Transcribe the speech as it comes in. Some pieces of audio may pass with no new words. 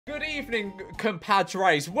Good evening,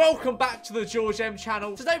 compadres. Welcome back to the George M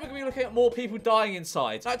channel. Today we're going to be looking at more people dying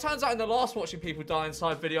inside. Now, it turns out in the last watching people die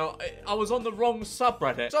inside video, I was on the wrong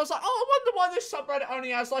subreddit. So I was like, oh, I wonder why this subreddit only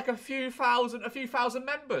has like a few thousand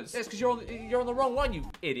members. It's because you're on the wrong one, you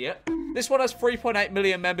idiot. This one has 3.8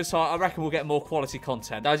 million members, so I reckon we'll get more quality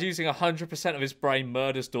content. I was using 100% of his brain,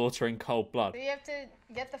 murders daughter in cold blood. So you have to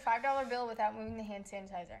get the $5 bill without moving the hand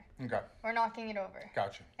sanitizer. Okay. Or knocking it over.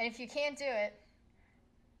 Gotcha. And if you can't do it,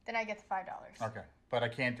 then I get the $5. Okay. But I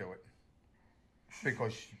can't do it.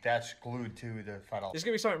 Because that's glued to the $5. There's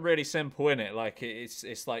gonna be something really simple in it, like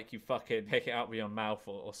it's like you fucking pick it out with your mouth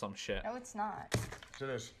or some shit. No, it's not. So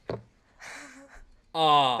this.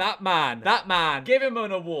 Ah, that man, give him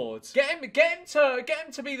an award. Get him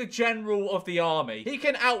to be the general of the army. He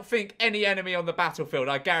can outthink any enemy on the battlefield,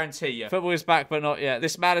 I guarantee you. Football is back, but not yet.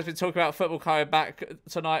 This man has been talking about football coming back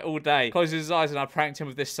tonight all day. Closes his eyes and I pranked him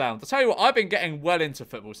with this sound. I'll tell you what, I've been getting well into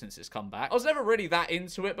football since it's come back. I was never really that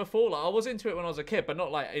into it before. Like, I was into it when I was a kid, but not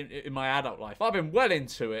like in my adult life. But I've been well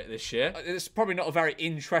into it this year. It's probably not a very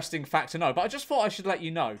interesting fact to know, but I just thought I should let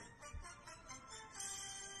you know.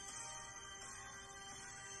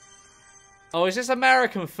 Oh, is this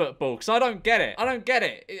American football? Because I don't get it. I don't get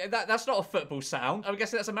it. That's not a football sound. I'm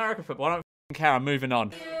guessing that's American football. I don't care. I'm moving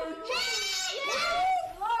on.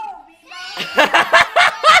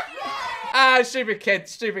 Ah, stupid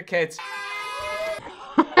kids. Stupid kids.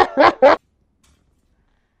 Oh,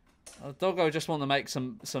 Doggo just want to make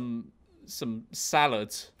some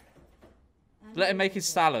salad. Let him make his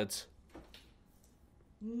salad.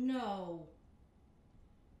 No.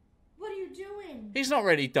 What are you doing? He's not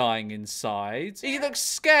really dying inside. He looks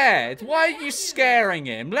scared. Why are you scaring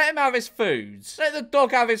him? Let him have his food. Let the dog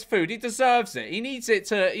have his food. He deserves it. He needs it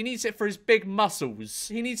for his big muscles.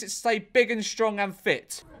 He needs it to stay big and strong and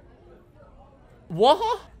fit.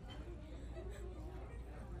 What?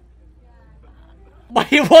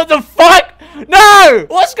 Wait, what the fuck? No!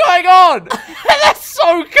 What's going on? That's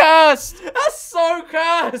so cursed. That's so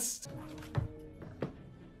cursed.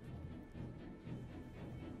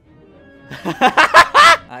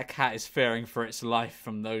 That cat is fearing for its life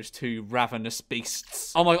from those two ravenous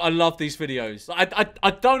beasts. Oh my, I love these videos.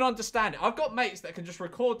 I don't understand it. I've got mates that can just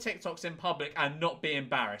record TikToks in public and not be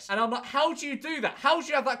embarrassed. And I'm like, how do you do that? How do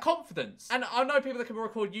you have that confidence? And I know people that can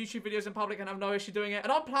record YouTube videos in public and have no issue doing it.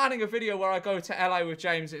 And I'm planning a video where I go to LA with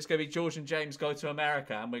James. It's gonna be George and James go to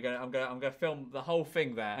America, and I'm gonna film the whole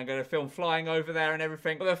thing there. I'm gonna film flying over there and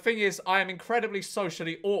everything. But the thing is, I am incredibly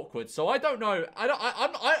socially awkward, so I don't know. I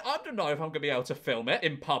don't know if I'm gonna be able to film it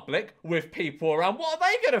in public with people around. What are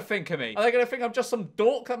they gonna think of me? Are they gonna think I'm just some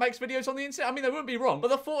dork that makes videos on the internet? I mean, they wouldn't be wrong, but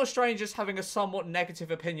the thought of strangers having a somewhat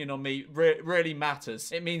negative opinion on me really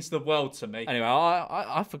matters. It means the world to me. Anyway,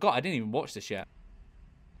 I forgot. I didn't even watch this yet.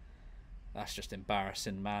 That's just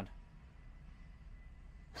embarrassing, man.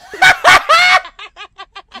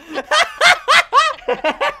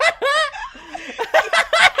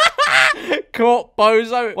 Caught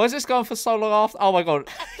bozo. Why is this going for so long after? Oh my god.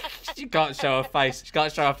 She can't show her face. She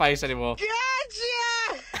can't show her face anymore.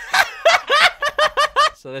 Gotcha!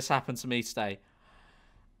 So this happened to me today.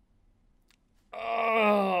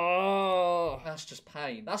 Oh, that's just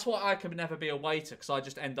pain. That's why I could never be a waiter, because I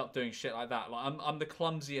just end up doing shit like that. Like, I'm the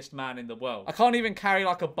clumsiest man in the world. I can't even carry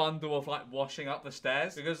like a bundle of like washing up the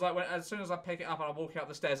stairs, because like as soon as I pick it up and I'm walking up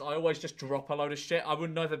the stairs, I always just drop a load of shit. I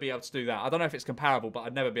would never be able to do that. I don't know if it's comparable, but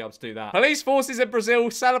I'd never be able to do that. Police forces in Brazil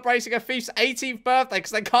celebrating a thief's 18th birthday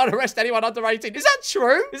because they can't arrest anyone under 18. Is that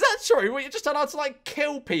true? Is that true? Well, you're just allowed to like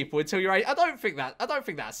kill people until you're 18. I don't think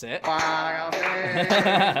that's it.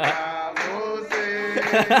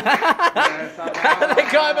 They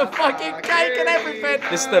got him a fucking cake and everything.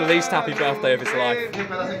 This is the least happy birthday of his life.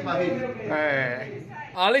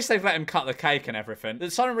 At least they've let him cut the cake and everything. The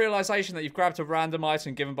sudden realization that you've grabbed a random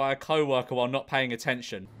item given by a co-worker while not paying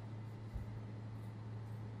attention.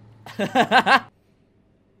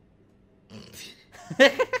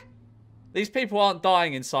 These people aren't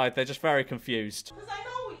dying inside, they're just very confused. Because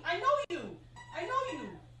I know you.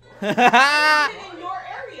 I found it in your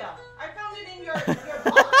area. I found it in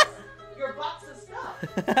your box of stuff.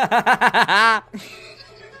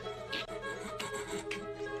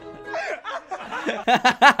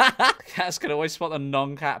 Cats can always spot the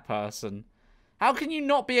non-cat person. How can you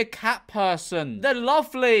not be a cat person? They're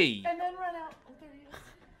lovely. And then run out.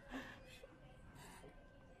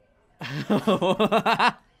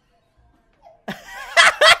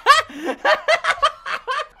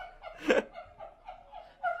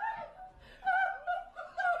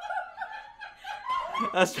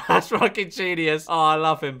 That's fucking genius. Oh, I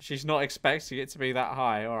love him. She's not expecting it to be that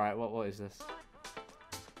high. All right, what is this?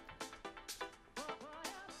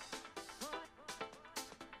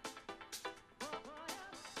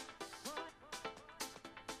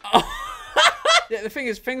 Yeah, the thing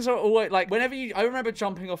is, things are always like whenever you. I remember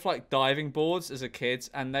jumping off like diving boards as a kid,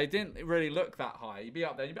 and they didn't really look that high. You'd be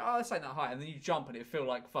up there, and you'd be, oh, this ain't that high, and then you jump, and it'd feel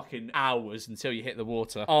like fucking hours until you hit the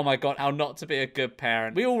water. Oh my god, how not to be a good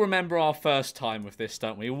parent. We all remember our first time with this,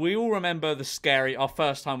 don't we? We all remember our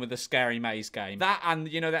first time with the scary maze game. That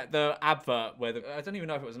and you know that the advert where I don't even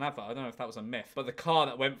know if it was an advert. I don't know if that was a myth, but the car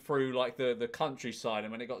that went through like the countryside,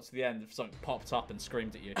 and when it got to the end, something popped up and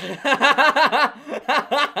screamed at you.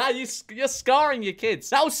 You're scarring your kids.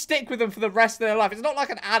 That'll stick with them for the rest of their life. It's not like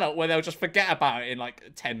an adult where they'll just forget about it in like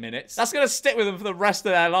 10 minutes. That's gonna stick with them for the rest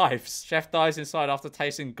of their lives. Chef dies inside after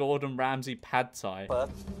tasting Gordon Ramsay pad thai.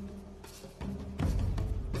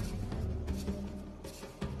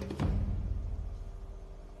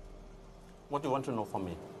 What do you want to know from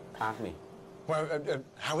me? Ask me. Well,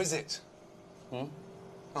 how is it? Oh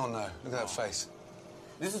no, look at that face.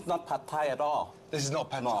 This is not pad thai at all. This is not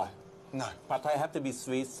pad thai. No. Pad thai have to be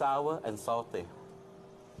sweet, sour, and salty.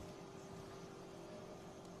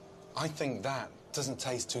 I think that doesn't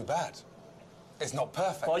taste too bad. It's not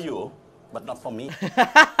perfect. For you, but not for me.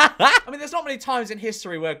 I mean, there's not many times in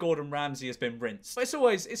history where Gordon Ramsay has been rinsed. But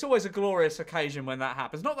it's always a glorious occasion when that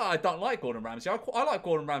happens. Not that I don't like Gordon Ramsay. I like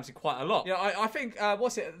Gordon Ramsay quite a lot. You know, I think,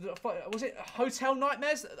 was it Hotel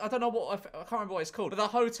Nightmares? I don't know I can't remember what it's called. But the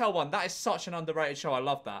hotel one, that is such an underrated show. I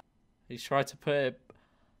love that. He's tried to put it...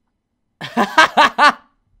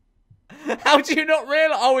 How do you not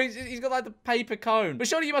realize? Oh, he's got like the paper cone. But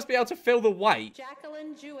surely you must be able to feel the weight.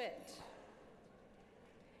 Jacqueline Jewett.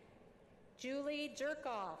 Julie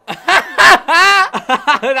Jerkoff.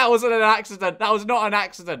 That wasn't an accident. That was not an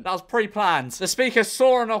accident. That was pre-planned. The speaker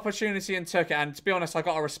saw an opportunity and took it. And to be honest, I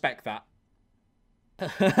gotta respect that.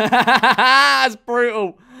 That's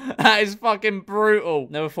brutal. That is fucking brutal.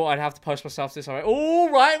 Never thought I'd have to post myself this way. All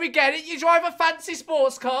right, we get it. You drive a fancy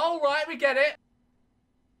sports car. All right, we get it.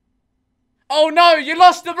 Oh no, you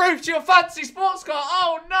lost the roof to your fancy sports car.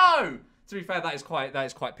 Oh no. To be fair, that is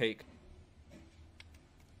quite peak.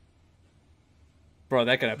 Bro,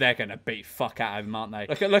 they're gonna beat fuck out of him, aren't they?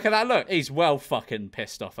 Look at that look. He's well fucking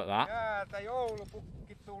pissed off at that.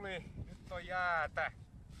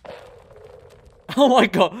 Oh my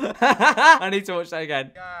god. I need to watch that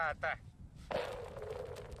again.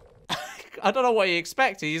 I don't know what he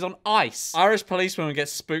expected. He's on ice. Irish policewoman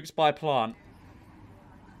gets spooked by a plant.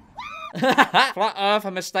 Flat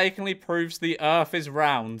Earther mistakenly proves the Earth is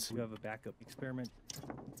round. We have a backup experiment.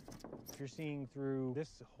 If you're seeing through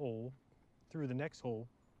this hole, through the next hole,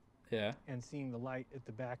 yeah, and seeing the light at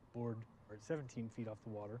the backboard, or at 17 feet off the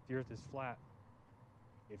water, the Earth is flat.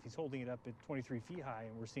 If he's holding it up at 23 feet high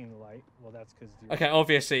and we're seeing the light, well, that's because. Okay,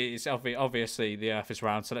 obviously the Earth is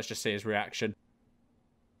round, so let's just see his reaction.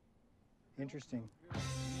 Interesting.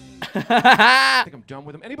 I think I'm done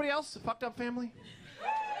with him. Anybody else? A fucked up family?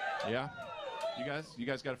 Yeah, you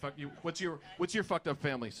guys got to fuck you. What's your fucked up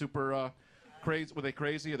family? Super crazy? Were they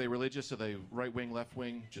crazy? Are they religious? Are they right wing, left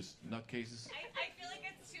wing? Just nutcases? I feel like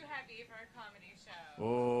it's too heavy for a comedy show.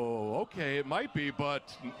 Oh, okay, it might be,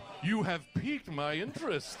 but you have piqued my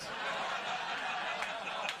interest.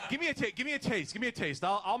 Give me a taste. Give me a taste. Give me a taste.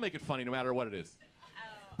 I'll make it funny no matter what it is.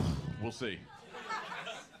 Oh. We'll see.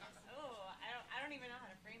 I don't even know how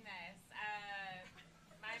to frame this.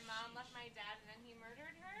 My mom left my dad and then he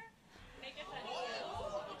murdered her. Make it funny.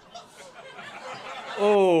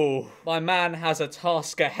 Oh, my man has a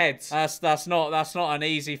task ahead. That's not an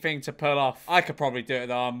easy thing to pull off. I could probably do it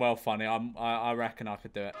though. I'm well funny. I reckon I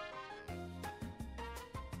could do it.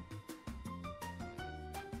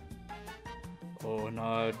 Oh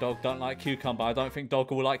no, dog don't like cucumber. I don't think dog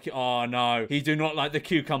will like you. Oh no, he do not like the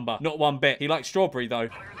cucumber. Not one bit. He likes strawberry though.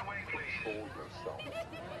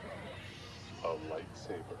 A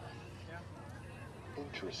lightsaber.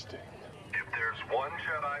 Interesting. If there's one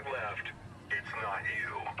Jedi left, it's not you.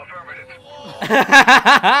 Affirmative.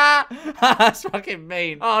 That's fucking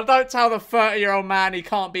mean. Oh, don't tell the 30-year-old man he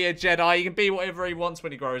can't be a Jedi. He can be whatever he wants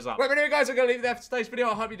when he grows up. Right, but anyway, guys, I'm going to leave it there for today's video.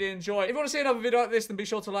 I hope you did enjoy. If you want to see another video like this, then be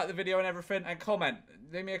sure to like the video and everything and comment.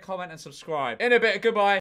 Leave me a comment and subscribe. In a bit, goodbye.